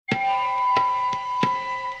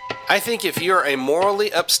I think if you're a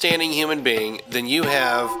morally upstanding human being, then you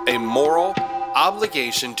have a moral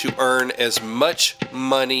obligation to earn as much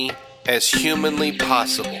money as humanly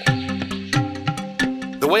possible.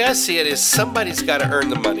 The way I see it is somebody's got to earn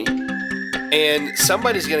the money, and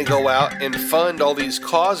somebody's going to go out and fund all these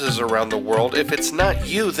causes around the world. If it's not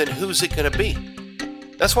you, then who's it going to be?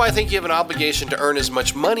 That's why I think you have an obligation to earn as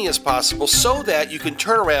much money as possible so that you can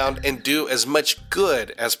turn around and do as much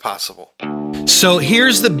good as possible. So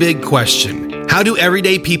here's the big question. How do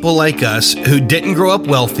everyday people like us who didn't grow up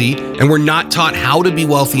wealthy and were not taught how to be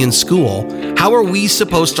wealthy in school, how are we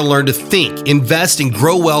supposed to learn to think, invest, and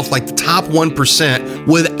grow wealth like the top 1%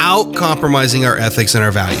 without compromising our ethics and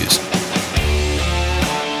our values?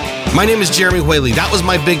 My name is Jeremy Whaley. That was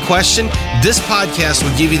my big question. This podcast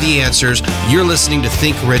will give you the answers. You're listening to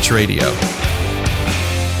Think Rich Radio.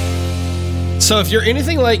 So if you're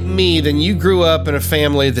anything like me, then you grew up in a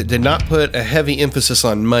family that did not put a heavy emphasis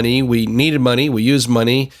on money. We needed money. We used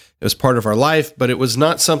money. It was part of our life, but it was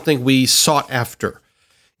not something we sought after.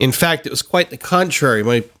 In fact, it was quite the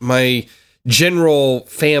contrary. My general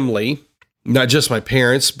family, not just my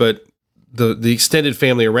parents, but the extended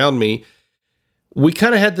family around me, we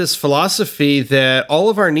kind of had this philosophy that all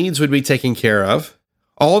of our needs would be taken care of.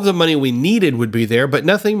 All of the money we needed would be there, but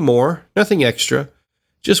nothing more, nothing extra,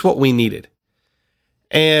 just what we needed.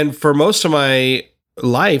 And for most of my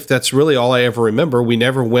life, that's really all I ever remember. We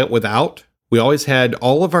never went without. We always had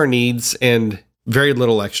all of our needs and very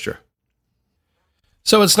little extra.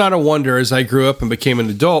 So it's not a wonder as I grew up and became an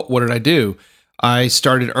adult, what did I do? I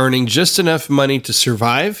started earning just enough money to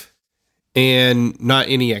survive and not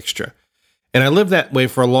any extra. And I lived that way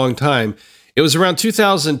for a long time. It was around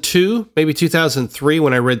 2002, maybe 2003,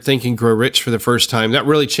 when I read Think and Grow Rich for the first time. That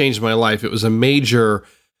really changed my life. It was a major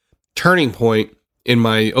turning point in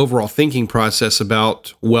my overall thinking process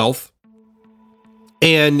about wealth.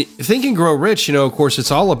 And Think and Grow Rich, of course,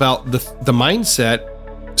 it's all about the mindset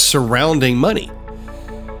surrounding money.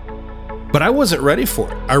 But I wasn't ready for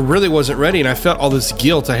it. I really wasn't ready. And I felt all this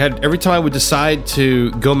guilt. Every time I would decide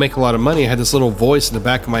to go make a lot of money, I had this little voice in the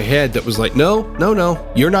back of my head that was like,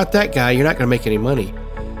 no, you're not that guy. You're not going to make any money.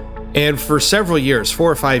 And for several years,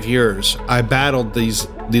 4 or 5 years, I battled these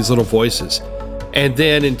little voices. And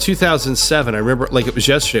then in 2007, I remember like it was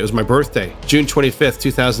yesterday, it was my birthday, June 25th,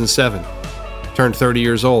 2007, turned 30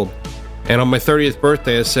 years old. And on my 30th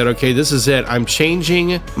birthday, I said, okay, this is it. I'm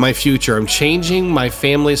changing my future. I'm changing my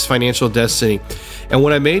family's financial destiny. And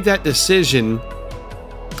when I made that decision,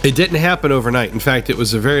 it didn't happen overnight. In fact, it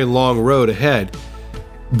was a very long road ahead.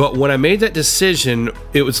 But when I made that decision,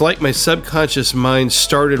 it was like my subconscious mind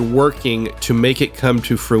started working to make it come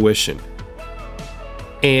to fruition.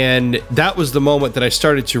 And that was the moment that I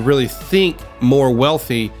started to really think more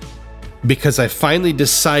wealthy, because I finally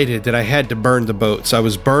decided that I had to burn the boats. I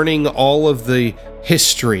was burning all of the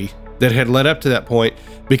history that had led up to that point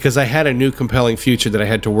because I had a new compelling future that I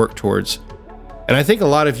had to work towards. And I think a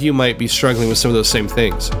lot of you might be struggling with some of those same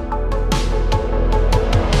things.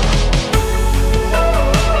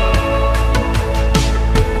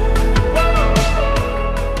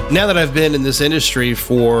 Now that I've been in this industry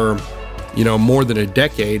for more than a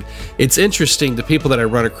decade, it's interesting, the people that I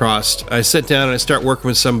run across. I sit down and I start working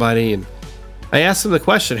with somebody and I ask them the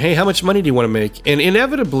question, hey, how much money do you want to make? And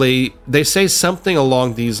inevitably, they say something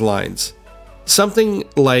along these lines. Something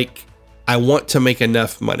like, I want to make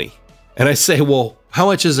enough money. And I say, well, how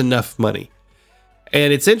much is enough money?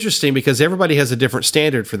 And it's interesting because everybody has a different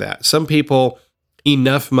standard for that. Some people,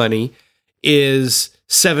 enough money is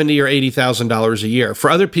 $70,000 or $80,000 a year. For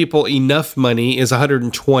other people, enough money is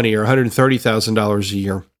 $120,000 or $130,000 a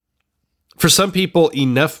year. For some people,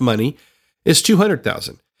 enough money is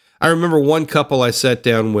 $200,000. I remember one couple I sat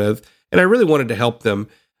down with, and I really wanted to help them.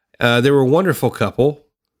 They were a wonderful couple,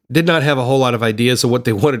 did not have a whole lot of ideas of what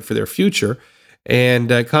they wanted for their future,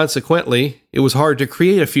 and consequently, it was hard to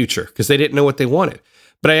create a future because they didn't know what they wanted.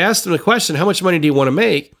 But I asked them the question, how much money do you want to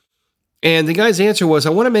make? And the guy's answer was,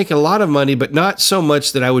 I want to make a lot of money, but not so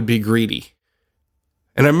much that I would be greedy.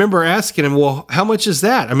 And I remember asking him, well, how much is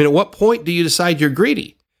that? I mean, at what point do you decide you're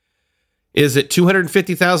greedy? Is it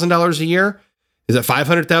 $250,000 a year? Is it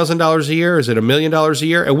 $500,000 a year? Is it $1 million a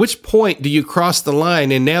year? At which point do you cross the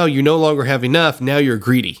line and now you no longer have enough? Now you're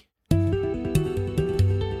greedy.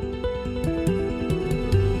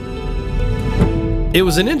 It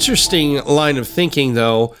was an interesting line of thinking,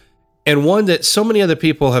 though, and one that so many other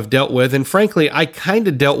people have dealt with. And frankly, I kind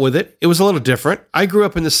of dealt with it. It was a little different. I grew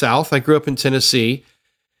up in the South. I grew up in Tennessee.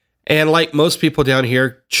 And like most people down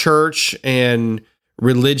here, church and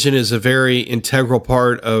religion is a very integral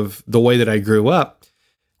part of the way that I grew up.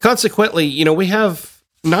 Consequently, we have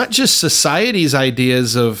not just society's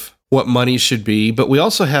ideas of what money should be, but we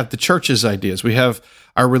also have the church's ideas. We have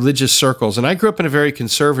our religious circles. And I grew up in a very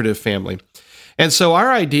conservative family. And so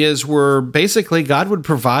our ideas were basically God would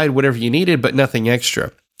provide whatever you needed, but nothing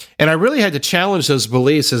extra. And I really had to challenge those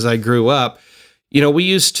beliefs as I grew up. We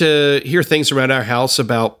used to hear things around our house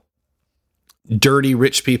about dirty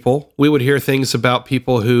rich people. We would hear things about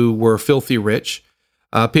people who were filthy rich,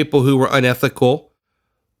 people who were unethical.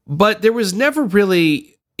 But there was never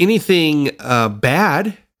really anything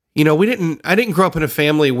bad. I didn't grow up in a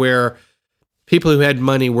family where people who had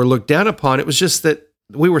money were looked down upon. It was just that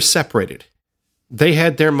we were separated. They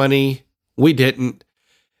had their money. We didn't.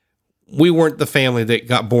 We weren't the family that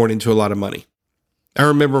got born into a lot of money. I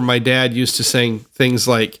remember my dad used to saying things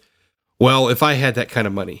like, well, if I had that kind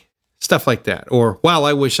of money, stuff like that. Or, wow,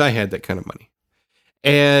 I wish I had that kind of money.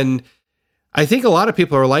 And I think a lot of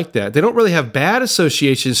people are like that. They don't really have bad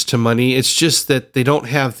associations to money. It's just that they don't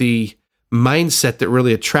have the mindset that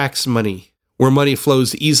really attracts money, where money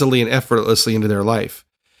flows easily and effortlessly into their life.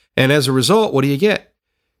 And as a result, what do?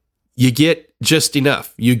 You get just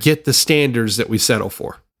enough. You get the standards that we settle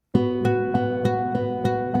for.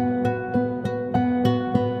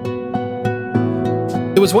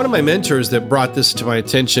 It was one of my mentors that brought this to my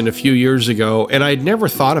attention a few years ago, and I'd never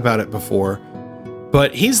thought about it before,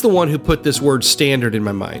 but he's the one who put this word standard in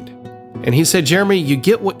my mind. And he said, Jeremy, you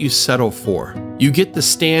get what you settle for. You get the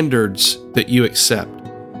standards that you accept.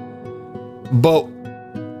 But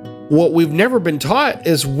what we've never been taught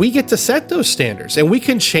is we get to set those standards, and we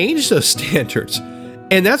can change those standards.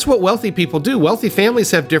 And that's what wealthy people do. Wealthy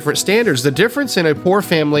families have different standards. The difference in a poor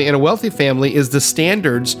family and a wealthy family is the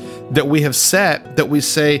standards that we have set, that we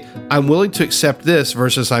say, I'm willing to accept this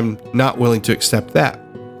versus I'm not willing to accept that.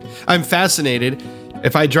 I'm fascinated.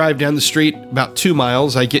 If I drive down the street about 2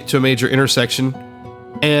 miles, I get to a major intersection,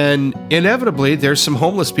 and inevitably there's some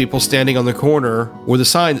homeless people standing on the corner with a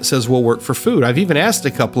sign that says, we'll work for food. I've even asked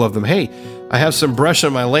a couple of them, hey, I have some brush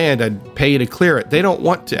on my land, I'd pay you to clear it. They don't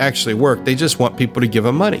want to actually work. They just want people to give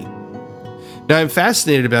them money. Now, I'm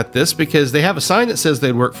fascinated about this because they have a sign that says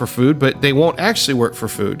they'd work for food, but they won't actually work for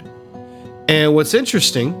food. And what's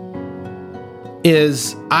interesting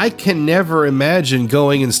is I can never imagine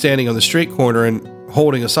going and standing on the street corner and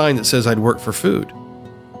holding a sign that says I'd work for food.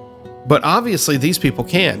 But obviously these people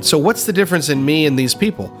can. So what's the difference in me and these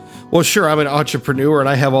people? Well, sure, I'm an entrepreneur and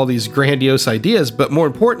I have all these grandiose ideas, but more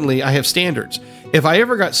importantly, I have standards. If I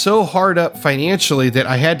ever got so hard up financially that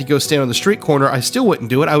I had to go stand on the street corner, I still wouldn't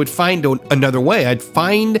do it. I would find another way. I'd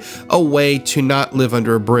find a way to not live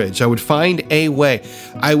under a bridge. I would find a way.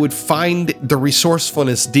 I would find the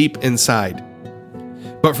resourcefulness deep inside.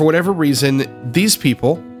 But for whatever reason, these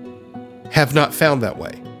people have not found that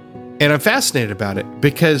way. And I'm fascinated about it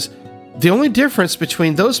because the only difference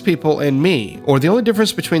between those people and me, or the only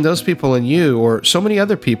difference between those people and you, or so many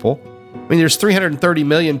other people, I mean, there's 330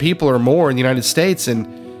 million people or more in the United States, and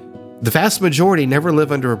the vast majority never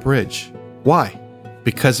live under a bridge. Why?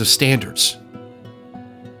 Because of standards.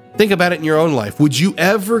 Think about it in your own life. Would you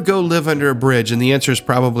ever go live under a bridge? And the answer is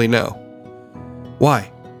probably no.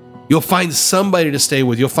 Why? You'll find somebody to stay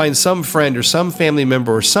with. You'll find some friend or some family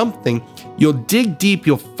member or something. You'll dig deep.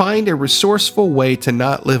 You'll find a resourceful way to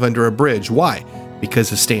not live under a bridge. Why?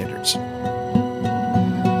 Because of standards.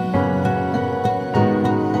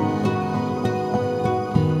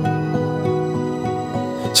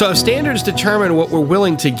 So if standards determine what we're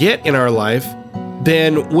willing to get in our life,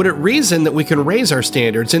 then would it reason that we can raise our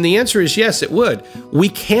standards? And the answer is yes, it would. We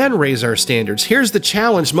can raise our standards. Here's the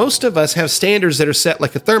challenge. Most of us have standards that are set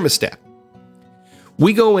like a thermostat.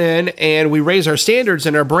 We go in and we raise our standards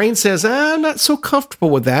and our brain says, I'm not so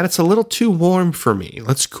comfortable with that. It's a little too warm for me.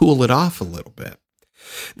 Let's cool it off a little bit.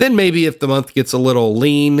 Then maybe if the month gets a little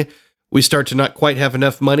lean, we start to not quite have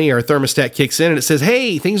enough money, our thermostat kicks in and it says,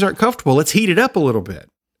 hey, things aren't comfortable. Let's heat it up a little bit.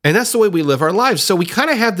 And that's the way we live our lives. So we kind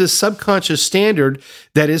of have this subconscious standard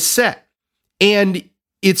that is set. And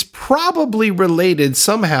it's probably related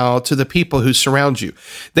somehow to the people who surround you.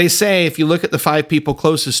 They say if you look at the 5 people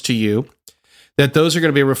closest to you, that those are going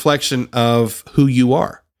to be a reflection of who you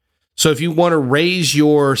are. So if you want to raise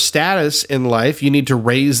your status in life, you need to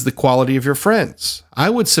raise the quality of your friends. I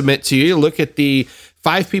would submit to you, look at the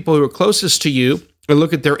 5 people who are closest to you and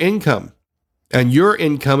look at their income. And your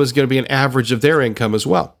income is going to be an average of their income as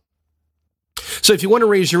well. So if you want to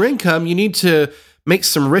raise your income, you need to make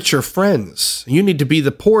some richer friends. You need to be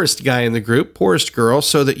the poorest guy in the group, poorest girl,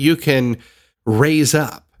 so that you can raise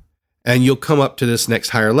up and you'll come up to this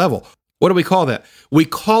next higher level. What do we call that? We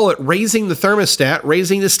call it raising the thermostat,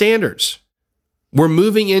 raising the standards. We're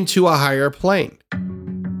moving into a higher plane.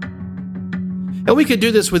 And we could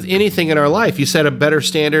do this with anything in our life. You set a better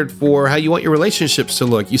standard for how you want your relationships to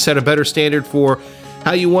look. You set a better standard for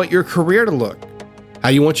how you want your career to look, how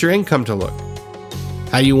you want your income to look,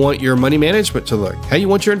 how you want your money management to look, how you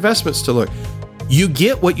want your investments to look. You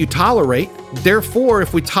get what you tolerate. Therefore,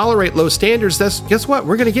 if we tolerate low standards, guess what?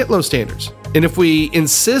 We're going to get low standards. And if we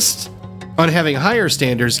insist on having higher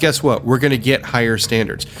standards, guess what? We're going to get higher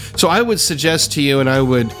standards. So I would suggest to you, and I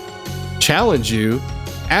would challenge you,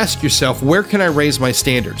 ask yourself, where can I raise my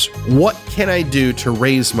standards? What can I do to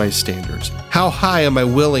raise my standards? How high am I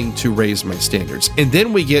willing to raise my standards? And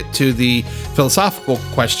then we get to the philosophical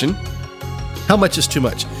question, how much is too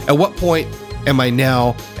much? At what point am I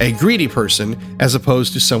now a greedy person as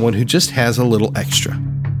opposed to someone who just has a little extra?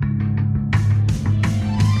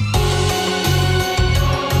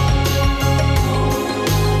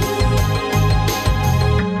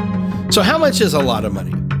 So how much is a lot of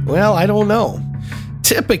money? Well, I don't know.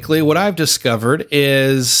 Typically, what I've discovered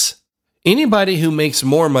is anybody who makes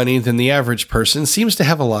more money than the average person seems to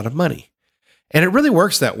have a lot of money. And it really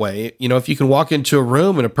works that way. You know, if you can walk into a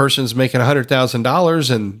room and a person's making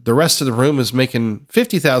 $100,000 and the rest of the room is making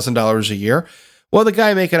 $50,000 a year, well, the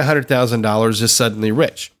guy making $100,000 is suddenly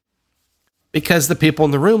rich because the people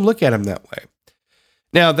in the room look at him that way.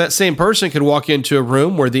 Now, that same person could walk into a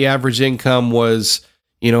room where the average income was,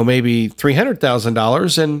 maybe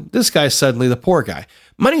 $300,000, and this guy's suddenly the poor guy.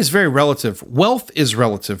 Money is very relative. Wealth is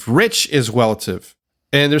relative. Rich is relative.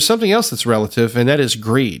 And there's something else that's relative, and that is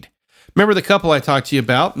greed. Remember the couple I talked to you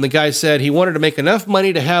about? And the guy said he wanted to make enough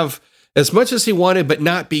money to have as much as he wanted, but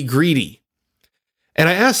not be greedy. And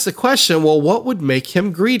I asked the question, well, what would make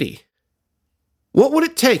him greedy? What would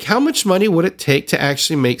it take? How much money would it take to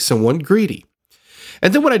actually make someone greedy?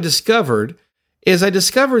 And then what I discovered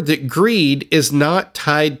that greed is not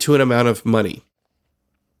tied to an amount of money.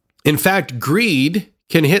 In fact, greed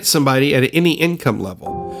can hit somebody at any income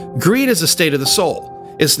level. Greed is a state of the soul.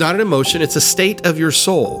 It's not an emotion, it's a state of your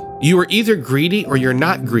soul. You are either greedy or you're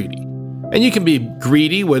not greedy. And you can be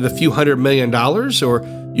greedy with a few $100 million,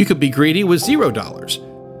 or you could be greedy with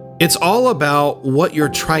 $0. It's all about what you're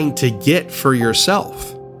trying to get for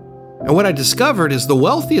yourself. And what I discovered is the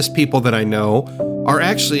wealthiest people that I know are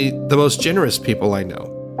actually the most generous people I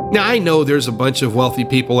know. Now, I know there's a bunch of wealthy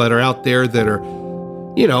people that are out there that are,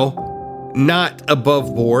 not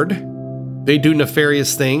above board. They do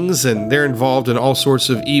nefarious things and they're involved in all sorts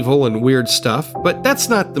of evil and weird stuff, but that's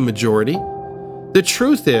not the majority. The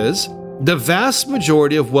truth is, the vast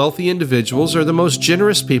majority of wealthy individuals are the most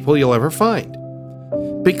generous people you'll ever find,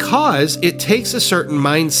 because it takes a certain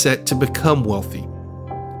mindset to become wealthy.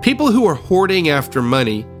 People who are hoarding after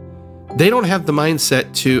money, they don't have the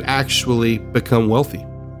mindset to actually become wealthy.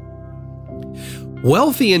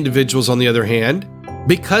 Wealthy individuals, on the other hand,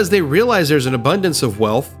 because they realize there's an abundance of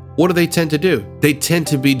wealth, what do they tend to do? They tend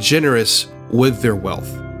to be generous with their wealth.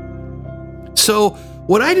 So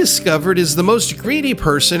what I discovered is the most greedy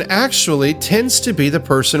person actually tends to be the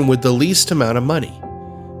person with the least amount of money.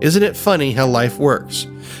 Isn't it funny how life works?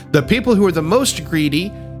 The people who are the most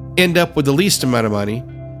greedy end up with the least amount of money,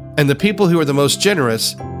 and the people who are the most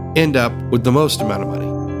generous end up with the most amount of money.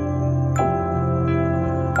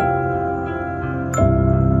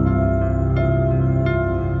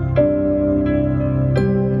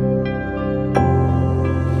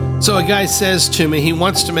 So a guy says to me he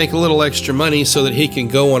wants to make a little extra money so that he can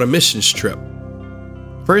go on a missions trip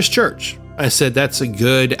for his church. I said, that's a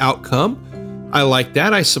good outcome. I like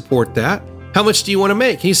that. I support that. How much do you want to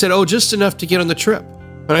make? He said, just enough to get on the trip.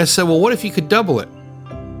 And I said, well, what if you could double it?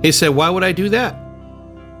 He said, why would I do that?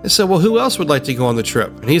 I said, well, who else would like to go on the trip?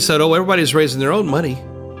 And he said, everybody's raising their own money.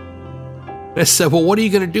 And I said, well, what are you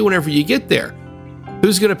going to do whenever you get there?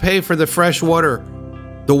 Who's going to pay for the fresh water,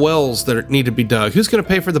 the wells that need to be dug? Who's going to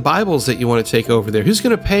pay for the Bibles that you want to take over there? Who's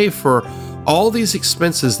going to pay for all these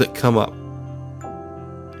expenses that come up?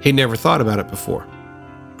 He never thought about it before.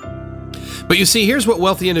 But you see, here's what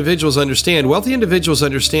wealthy individuals understand. Wealthy individuals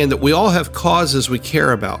understand that we all have causes we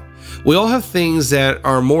care about. We all have things that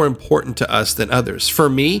are more important to us than others. For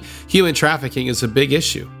me, human trafficking is a big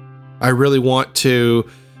issue. I really want to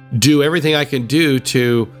do everything I can do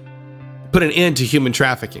to put an end to human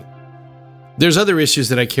trafficking. There's other issues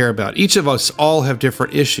that I care about. Each of us all have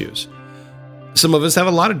different issues. Some of us have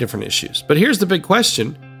a lot of different issues. But here's the big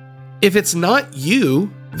question. If it's not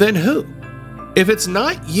you, then who? If it's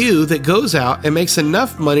not you that goes out and makes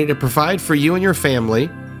enough money to provide for you and your family,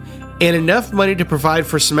 and enough money to provide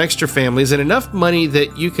for some extra families, and enough money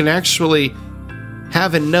that you can actually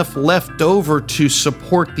have enough left over to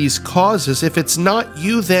support these causes, if it's not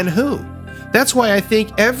you, then who? That's why I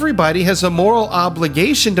think everybody has a moral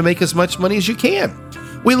obligation to make as much money as you can.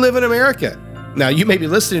 We live in America. Now, you may be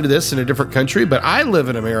listening to this in a different country, but I live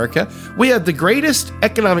in America. We have the greatest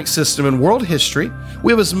economic system in world history.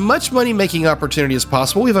 We have as much money-making opportunity as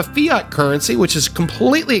possible. We have a fiat currency, which is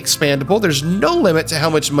completely expandable. There's no limit to how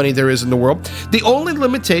much money there is in the world. The only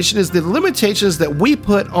limitation is the limitations that we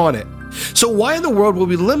put on it. So why in the world would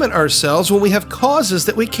we limit ourselves when we have causes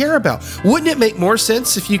that we care about? Wouldn't it make more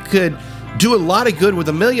sense if you could do a lot of good with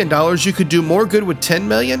 $1 million, you could do more good with 10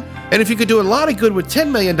 million? And if you could do a lot of good with $10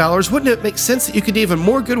 million, wouldn't it make sense that you could do even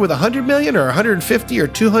more good with 100 million or 150 or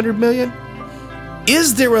 200 million?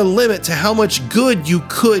 Is there a limit to how much good you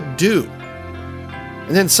could do?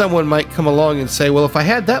 And then someone might come along and say, well, if I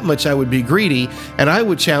had that much, I would be greedy. And I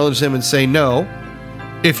would challenge them and say, no,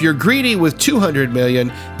 if you're greedy with 200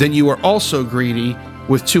 million, then you are also greedy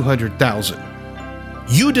with 200,000.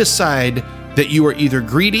 You decide that you are either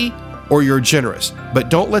greedy or you're generous, but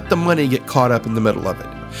don't let the money get caught up in the middle of it.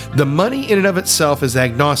 The money in and of itself is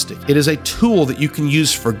agnostic. It is a tool that you can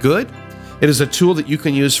use for good. It is a tool that you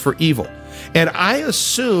can use for evil. And I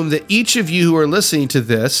assume that each of you who are listening to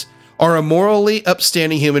this are a morally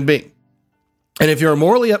upstanding human being. And if you're a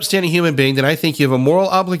morally upstanding human being, then I think you have a moral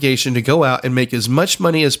obligation to go out and make as much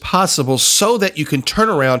money as possible so that you can turn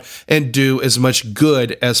around and do as much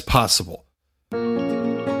good as possible.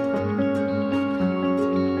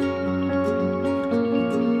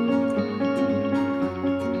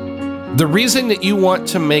 The reason that you want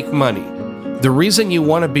to make money, the reason you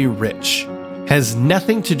want to be rich, has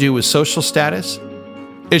nothing to do with social status.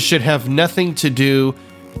 It should have nothing to do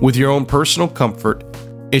with your own personal comfort.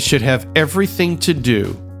 It should have everything to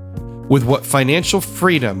do with what financial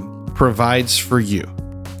freedom provides for you.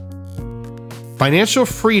 Financial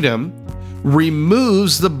freedom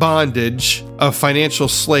removes the bondage of financial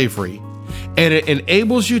slavery, and it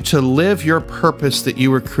enables you to live your purpose that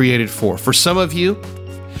you were created for. For some of you,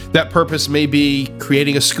 that purpose may be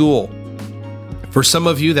creating a school. For some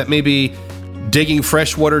of you, that may be digging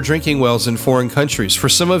freshwater drinking wells in foreign countries. For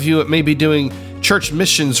some of you, it may be doing church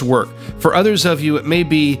missions work. For others of you, it may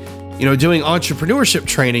be, doing entrepreneurship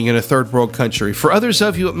training in a third world country. For others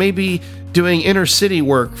of you, it may be doing inner city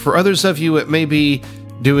work. For others of you, it may be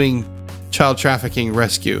doing child trafficking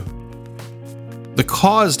rescue. The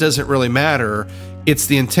cause doesn't really matter. It's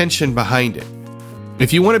the intention behind it.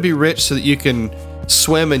 If you want to be rich so that you can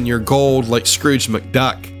swim in your gold like Scrooge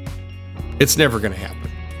McDuck, it's never going to happen.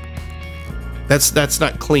 That's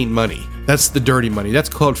not clean money. That's the dirty money. That's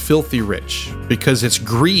called filthy rich because it's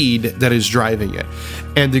greed that is driving it.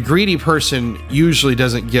 And the greedy person usually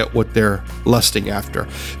doesn't get what they're lusting after,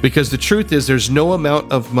 because the truth is there's no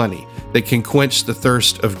amount of money that can quench the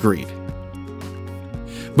thirst of greed.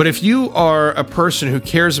 But if you are a person who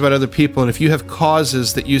cares about other people, and if you have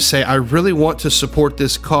causes that you say, I really want to support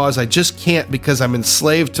this cause, I just can't because I'm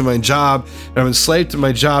enslaved to my job, and I'm enslaved to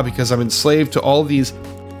my job because I'm enslaved to all these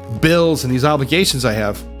bills and these obligations I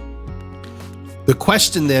have. The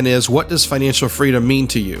question then is, what does financial freedom mean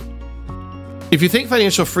to you? If you think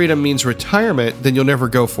financial freedom means retirement, then you'll never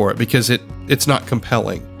go for it because it's not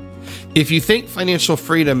compelling. If you think financial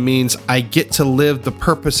freedom means I get to live the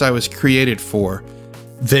purpose I was created for,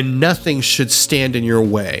 then nothing should stand in your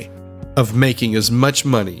way of making as much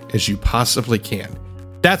money as you possibly can.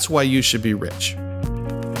 That's why you should be rich.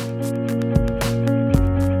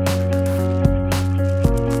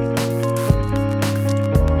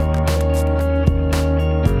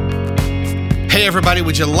 Hey everybody,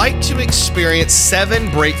 would you like to experience 7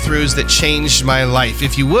 breakthroughs that changed my life?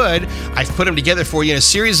 If you would, I've put them together for you in a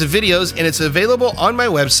series of videos, and it's available on my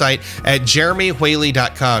website at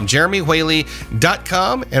jeremywhaley.com.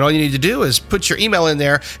 jeremywhaley.com, and all you need to do is put your email in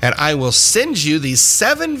there, and I will send you these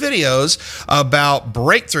 7 videos about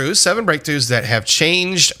breakthroughs, 7 breakthroughs that have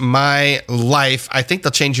changed my life. I think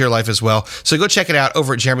they'll change your life as well. So go check it out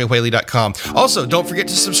over at jeremywhaley.com. Also, don't forget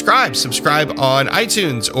to subscribe. Subscribe on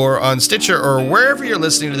iTunes or on Stitcher or wherever you're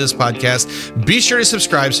listening to this podcast. Be sure to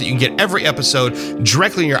subscribe so you can get every episode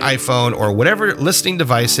directly on your iPhone or whatever listening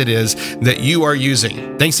device it is that you are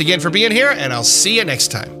using. Thanks again for being here, and I'll see you next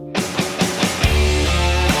time.